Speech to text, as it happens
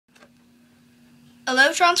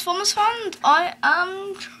Hello Transformers fans, I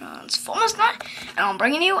am Transformers Knight and I'm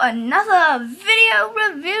bringing you another video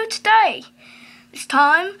review today. This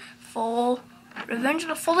time for Revenge of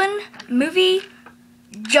the Fallen movie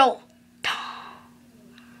Jolt.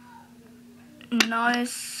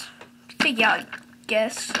 Nice figure, I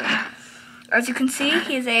guess. As you can see,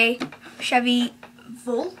 he is a Chevy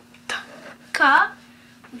Volt car,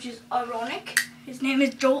 which is ironic. His name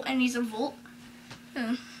is Jolt and he's a Volt.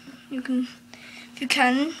 You can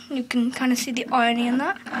kind of see the irony in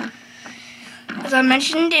that. As I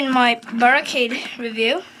mentioned in my barricade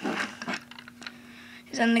review,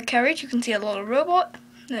 he's in the carriage. You can see a lot of robot.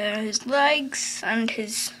 There are his legs and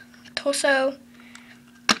his torso.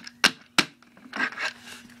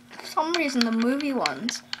 For some reason, the movie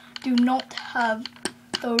ones do not have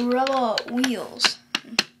the rubber wheels,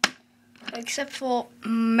 except for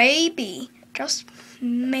maybe, just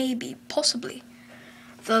maybe, possibly,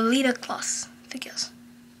 the leader class figures.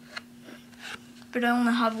 But I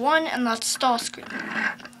only have one, and that's Starscream.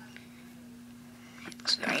 It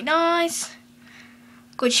looks very nice.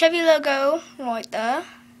 Good Chevy logo right there.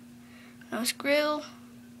 Nice grill.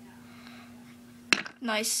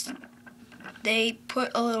 Nice. They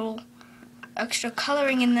put a little extra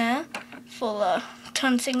coloring in there for the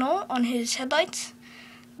turn signal on his headlights.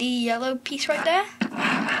 The yellow piece right there.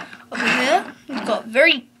 Over here, we've got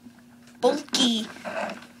very bulky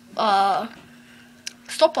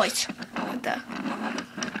stoplights right there.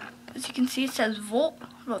 As you can see, it says Volt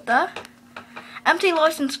right there. Empty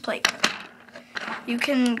license plate. You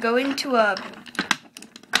can go into a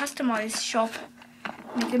customized shop,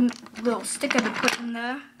 make a little sticker to put in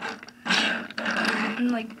there,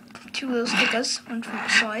 and like 2 little stickers, one from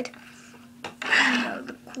each side. And that would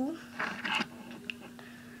look cool.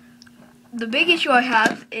 The big issue I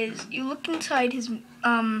have is you look inside his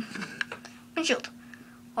windshield.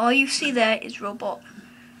 All you see there is robot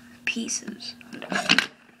pieces.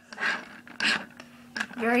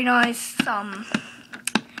 Very nice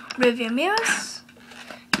rear mirrors.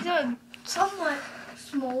 He's a somewhat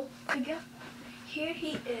small figure. Here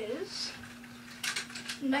he is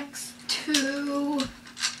next to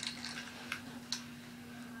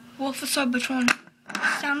Wolf of Cybertron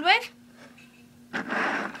Soundwave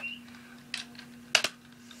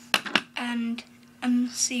and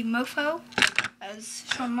MC Mofo, as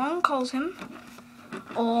Sean Long calls him,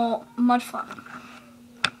 or Mudflap.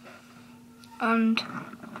 And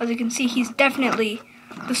as you can see, he's definitely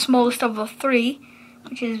the smallest of the 3,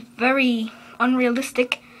 which is very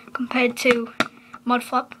unrealistic compared to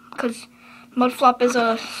Mudflap, because Mudflap is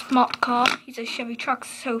a smart car. He's a Chevy truck,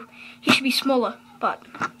 so he should be smaller, but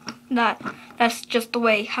that's just the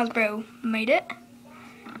way Hasbro made it.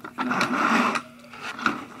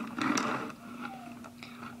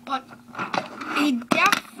 But he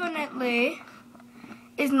definitely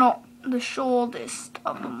is not the shortest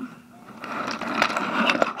of them.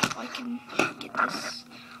 If I can get this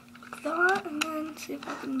like that, and then see if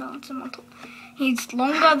I can balance him on top. He's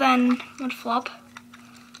longer than Mudflap,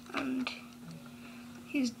 and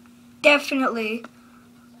he's definitely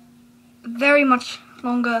very much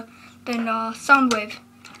longer than Soundwave.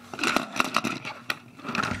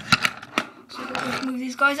 So let's move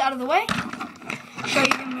these guys out of the way. Show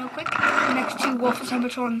you him real quick. Next to Wolf of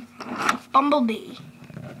Cybertron Bumblebee.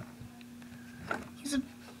 He's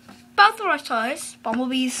about the right size.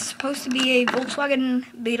 Bumblebee's supposed to be a Volkswagen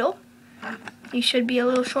Beetle. He should be a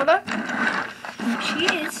little shorter, which he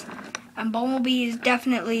is. And Bumblebee is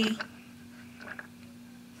definitely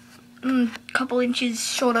a couple inches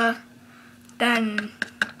shorter than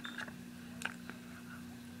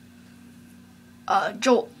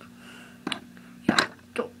Jolt. Yeah,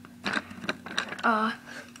 Jolt.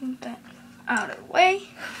 Move that out of the way.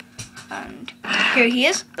 And here he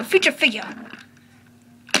is, the feature figure.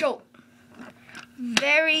 Jolt.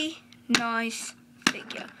 Very nice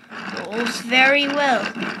figure. Rolls very well.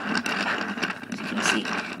 As you can see,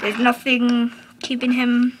 there's nothing keeping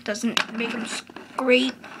him, doesn't make him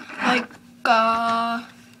scrape like,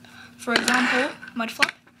 for example,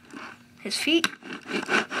 Mudflap. His feet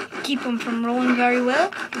keep him from rolling very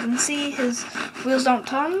well. You can see his wheels don't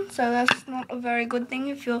turn, so that's not a very good thing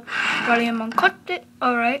if you're riding him uncut.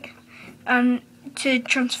 Alright. And to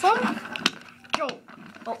transform Jolt,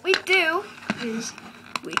 what we do is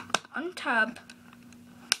we untab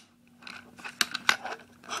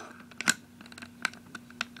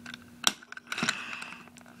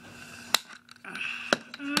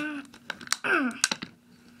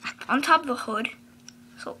the hood,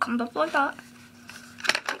 so it comes up like that.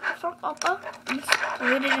 Take the front upper and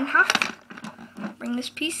split it in half. Bring this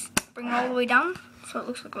piece, bring it all the way down, so it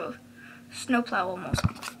looks like a snowplow almost.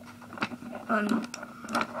 and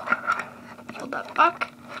fold that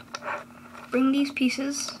back. Bring these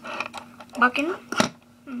pieces back in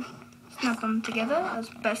and snap them together as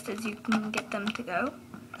best as you can get them to go.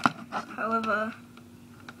 However,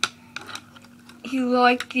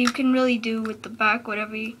 you can really do with the back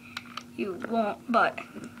whatever you want, but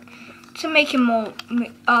to make him more,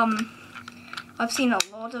 I've seen a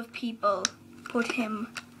lot of people put him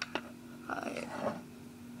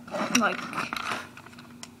like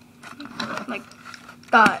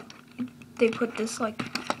that. They put this like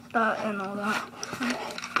that and all that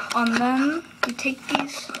on them. You take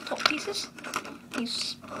these top pieces, you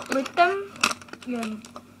split them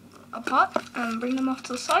apart and bring them off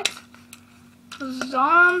to the side. His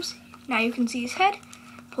arms, now you can see his head.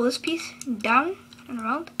 Pull this piece down and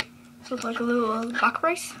around, so it's like a little back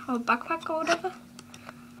brace or backpack or whatever.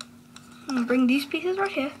 And bring these pieces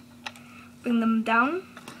right here, bring them down.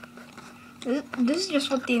 This is just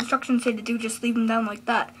what the instructions say to do, just leave them down like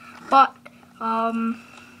that. But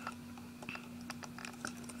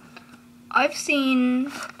I've seen,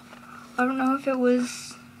 I don't know if it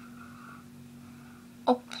was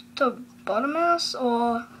Octobotomus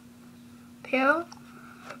or Pale,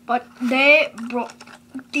 but they brought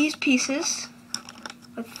these pieces.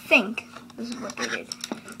 I think this is what they did.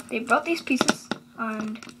 They brought these pieces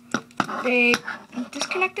and they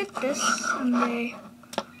disconnected this and they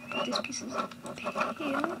put these pieces up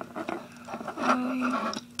here.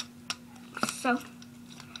 So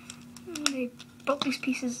they brought these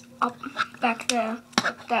pieces up back there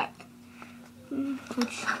like that,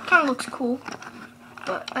 which kind of looks cool.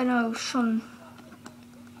 But I know Sean,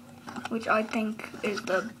 which I think is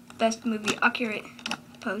the best movie accurate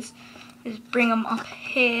pose, is bring them up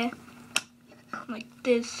here like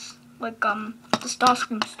this, like the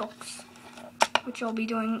Starscream stocks, which I'll be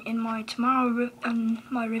doing in my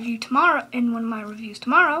review tomorrow, in one of my reviews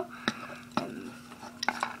tomorrow.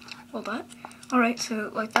 All that. Alright,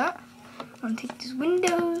 so like that. And take these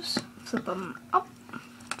windows, flip them up,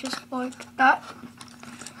 just like that.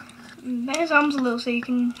 And bend his arms a little so you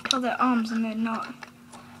can tell their arms and they're not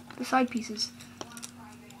the side pieces.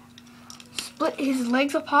 Split his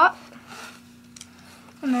legs apart,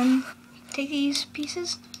 and then take these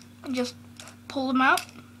pieces and just pull them out.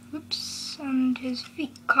 Oops, and his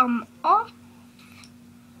feet come off.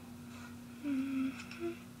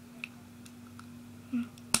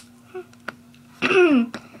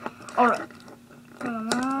 Alright, pull them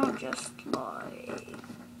out just like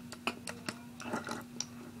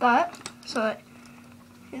that, so that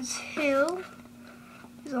his heel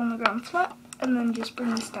is on the ground flat, and then just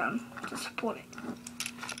bring this down to support it.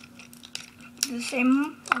 Do the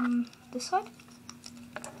same on this side.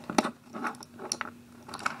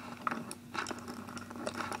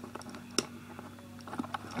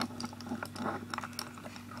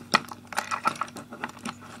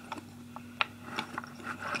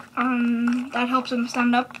 That helps him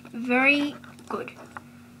stand up very good.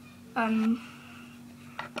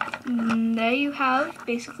 There you have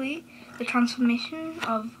basically the transformation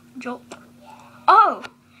of Jolt. Oh,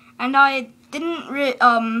 and I didn't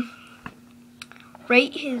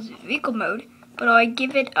rate his vehicle mode, but I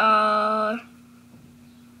give it a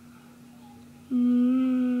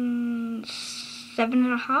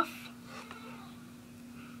 7.5.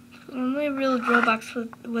 Only real drawbacks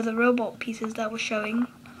were the robot pieces that were showing.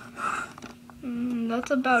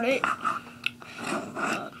 That's about it.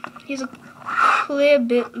 Here's a clear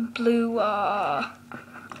blue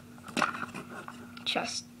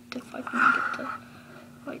chest. If I can get the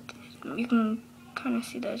light, you can kind of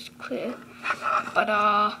see that it's clear. But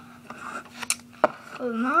other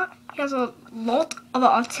than that, he has a lot of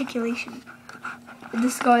articulation.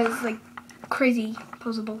 This guy is like crazy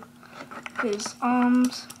posable. His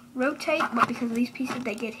arms rotate, but because of these pieces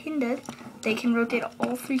they get hindered, they can rotate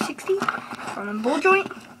all 360 from the ball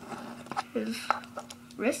joint. His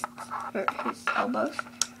wrists, or his elbows,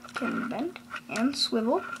 can bend and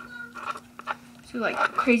swivel. So like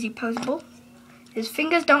crazy posable. His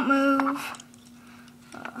fingers don't move.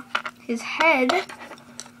 His head,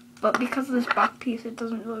 but because of this back piece it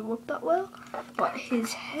doesn't really work that well. But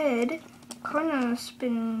his head kind of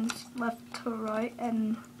spins left to right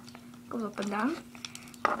and goes up and down.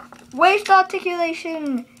 Waist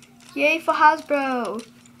articulation! Yay for Hasbro!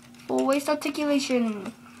 For waist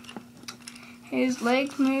articulation. His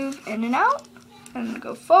legs move in and out, and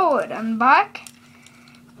go forward and back.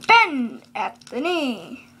 Bend at the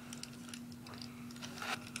knee.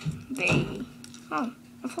 Oh,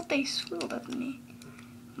 I thought they swiveled at the knee.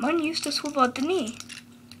 Mine used to swivel at the knee.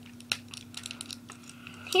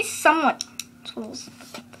 He somewhat swivels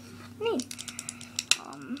at the knee.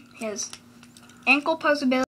 His ankle posability.